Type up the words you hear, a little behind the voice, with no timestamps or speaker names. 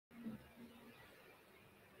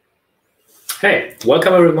Hey,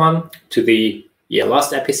 welcome everyone to the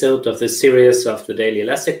last episode of this series of the Daily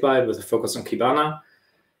Elastic Byte with a focus on Kibana.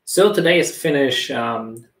 So today as a finish,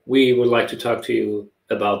 we would like to talk to you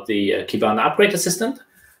about the Kibana Upgrade Assistant,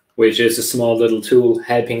 which is a small little tool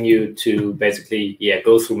helping you to basically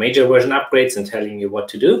go through major version upgrades and telling you what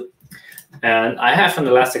to do. And I have an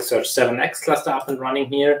Elasticsearch 7x cluster up and running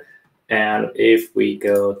here. And if we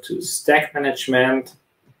go to Stack Management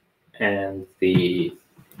and the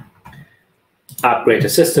Upgrade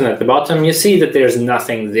Assistant at the bottom, you see that there's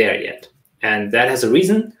nothing there yet. And that has a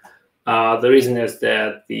reason. The reason is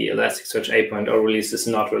that the Elasticsearch 8.0 release is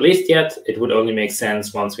not released yet. It would only make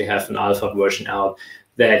sense once we have an alpha version out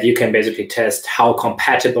that you can basically test how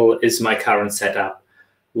compatible is my current setup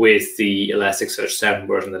with the Elasticsearch 7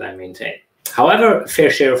 version that I maintain. However, a fair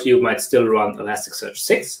share of you might still run Elasticsearch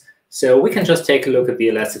 6. So we can just take a look at the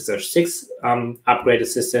Elasticsearch 6 Upgrade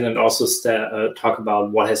Assistant and also talk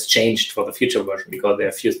about what has changed for the future version, because there are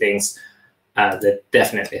a few things that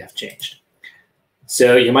definitely have changed.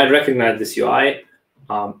 So you might recognize this UI.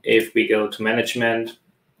 If we go to Management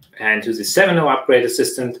and to the 7.0 Upgrade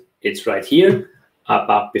Assistant, it's right here.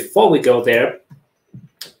 But before we go there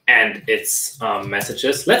and its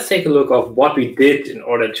messages, let's take a look at what we did in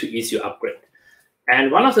order to ease your upgrade. And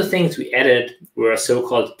one of the things we added were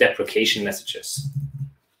so-called deprecation messages.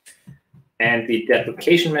 And the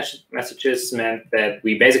deprecation messages meant that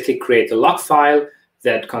we basically create a log file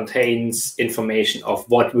that contains information of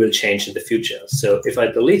what will change in the future. So if I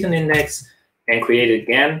delete an index and create it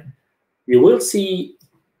again, you will see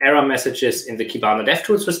error messages in the Kibana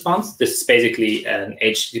DevTools response. This is basically an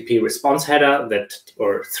HTTP response header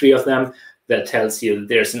or 3 of them that tells you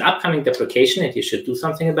there's an upcoming deprecation and you should do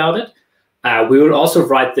something about it. We will also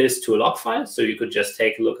write this to a log file, so you could just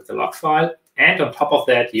take a look at the log file. And on top of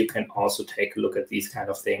that, you can also take a look at these kind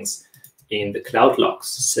of things in the cloud logs.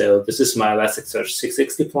 So this is my Elasticsearch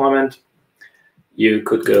 6.6 deployment. You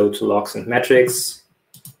could go to logs and metrics,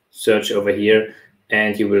 search over here,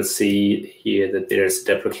 and you will see here that there's a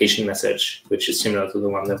deprecation message, which is similar to the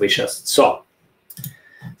one that we just saw.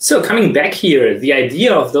 So coming back here, the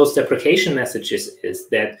idea of those deprecation messages is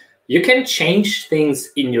that you can change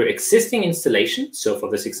things in your existing installation. So for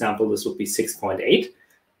this example, this will be 6.8.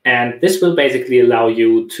 And this will basically allow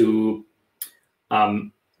you to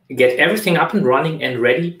get everything up and running and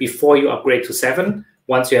ready before you upgrade to 7,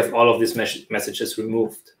 once you have all of these messages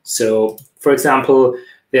removed. So for example,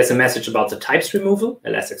 there's a message about the types removal.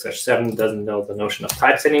 Elasticsearch 7 doesn't know the notion of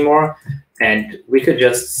types anymore. And we could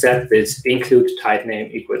just set this include type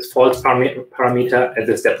name equals false parameter, and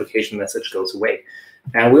this deprecation message goes away.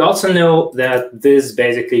 And we also know that this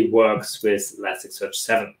basically works with Elasticsearch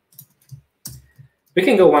 7. We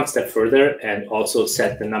can go one step further and also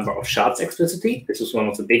set the number of shards explicitly. This is one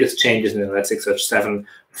of the biggest changes in Elasticsearch 7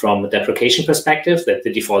 from a deprecation perspective, that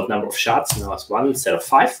the default number of shards now is 1 instead of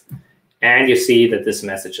 5. And you see that this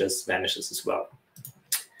message vanishes as well.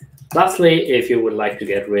 Lastly, if you would like to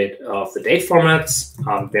get rid of the date formats,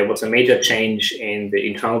 there was a major change in the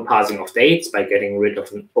internal parsing of dates by getting rid of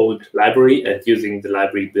an old library and using the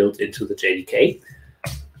library built into the JDK.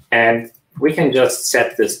 And we can just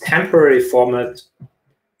set this temporary format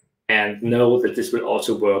and know that this will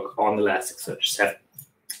also work on Elasticsearch 7.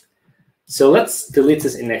 So let's delete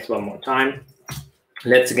this index one more time.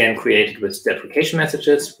 Let's again create it with deprecation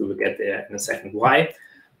messages. We will get there in a second why.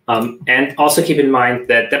 And also keep in mind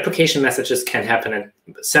that deprecation messages can happen at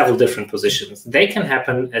several different positions. They can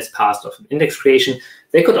happen as part of an index creation.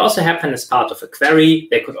 They could also happen as part of a query.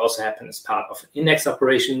 They could also happen as part of an index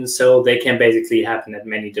operation. So they can basically happen at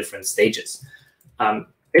many different stages.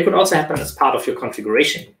 They could also happen as part of your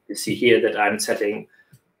configuration. You see here that I'm setting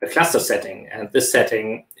a cluster setting, and this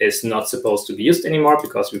setting is not supposed to be used anymore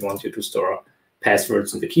because we want you to store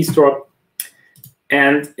passwords in the key store.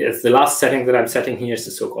 And the last setting that I'm setting here is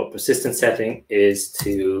the so-called persistent setting, is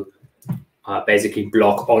to basically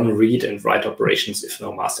block on read and write operations if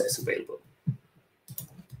no master is available.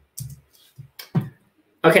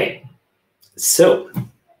 OK, so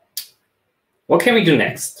what can we do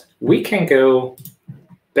next? We can go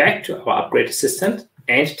back to our Upgrade Assistant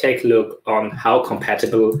and take a look on how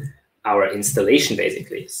compatible our installation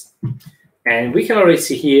basically is. And we can already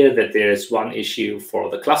see here that there's one issue for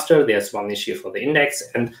the cluster, there's one issue for the index.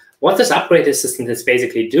 And what this Upgrade Assistant is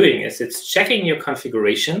basically doing is it's checking your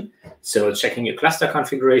configuration. So it's checking your cluster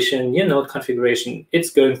configuration, your node configuration. It's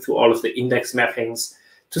going through all of the index mappings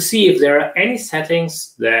to see if there are any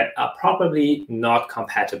settings that are probably not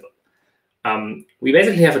compatible. We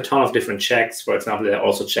basically have a ton of different checks. For example, there are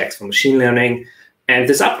also checks for machine learning. And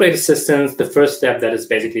this Upgrade Assistant, the first step that is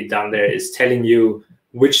basically done there is telling you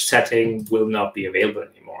which setting will not be available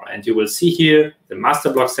anymore. And you will see here the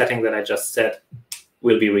master block setting that I just said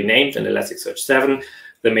will be renamed in Elasticsearch 7.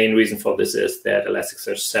 The main reason for this is that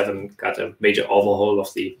Elasticsearch 7 got a major overhaul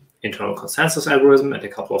of the internal consensus algorithm, and a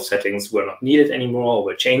couple of settings were not needed anymore or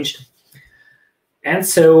were changed. And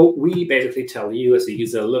so we basically tell you as a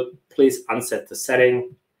user, look, please unset the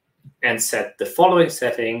setting and set the following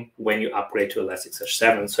setting when you upgrade to Elasticsearch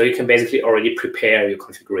 7. So you can basically already prepare your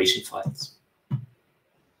configuration files.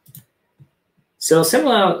 So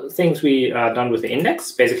similar things we are done with the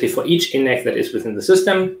index. Basically, for each index that is within the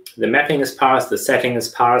system, the mapping is parsed, the setting is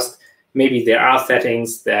parsed. Maybe there are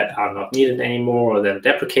settings that are not needed anymore or that are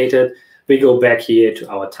deprecated. We go back here to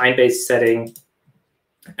our time-based setting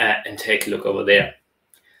and take a look over there.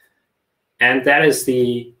 And that is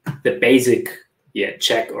the basic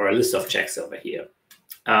check or a list of checks over here.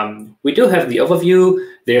 We do have the overview.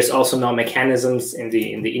 There's also now mechanisms in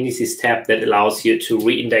the indices tab that allows you to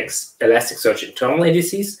reindex Elasticsearch internal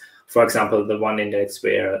indices. For example, the one index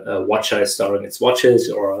where a watcher is storing its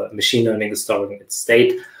watches or machine learning is storing its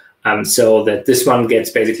state, so that this one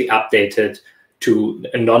gets basically updated to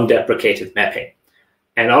a non-deprecated mapping.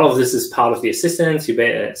 And all of this is part of the assistant. You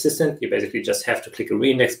basically just have to click a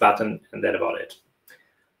reindex button, and that's about it.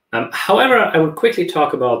 However, I would quickly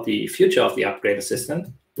talk about the future of the upgrade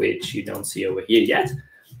assistant, which you don't see over here yet.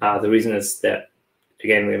 The reason is that,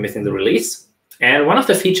 again, we're missing the release. And one of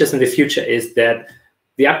the features in the future is that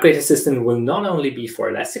the upgrade assistant will not only be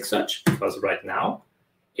for Elasticsearch, because right now,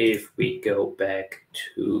 if we go back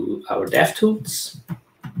to our DevTools,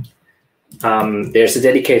 there's a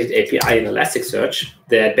dedicated API in Elasticsearch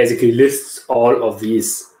that basically lists all of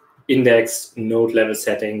these index node level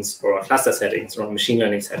settings or cluster settings or machine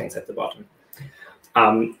learning settings at the bottom.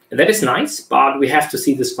 That is nice, but we have to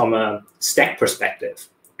see this from a stack perspective.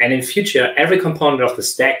 And in future, every component of the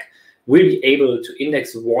stack will be able to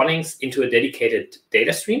index warnings into a dedicated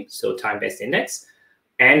data stream, so time-based index,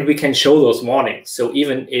 and we can show those warnings. So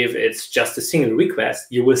even if it's just a single request,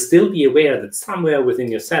 you will still be aware that somewhere within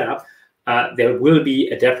your setup, there will be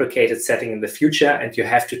a deprecated setting in the future, and you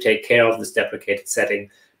have to take care of this deprecated setting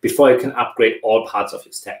before you can upgrade all parts of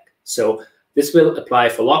your stack. So this will apply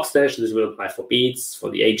for Logstash, this will apply for Beats, for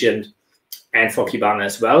the agent, and for Kibana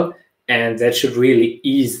as well. And that should really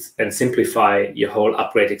ease and simplify your whole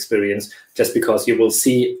upgrade experience, just because you will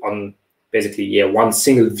see on basically one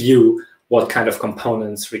single view what kind of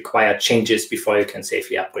components require changes before you can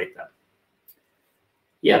safely upgrade them.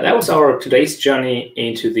 Yeah, that was our today's journey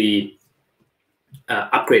into the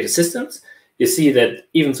upgrade assistance. You see that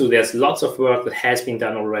even though there's lots of work that has been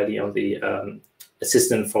done already on the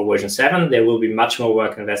assistant for version 7, there will be much more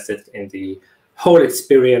work invested in the whole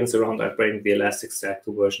experience around upgrading the Elastic Stack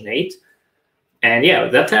to version 8. And yeah,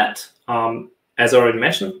 that's that. As already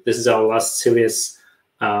mentioned, this is our last series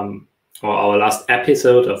or our last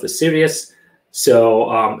episode of the series.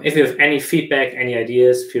 So if you have any feedback, any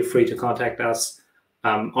ideas, feel free to contact us.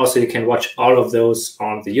 Also, you can watch all of those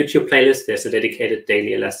on the YouTube playlist. There's a dedicated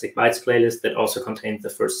daily Elastic Bytes playlist that also contains the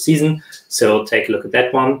first season. So take a look at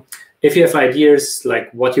that one. If you have ideas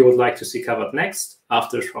like what you would like to see covered next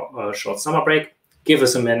after a short summer break, give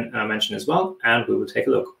us a mention as well, and we will take a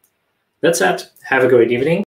look. That's it. Have a great evening.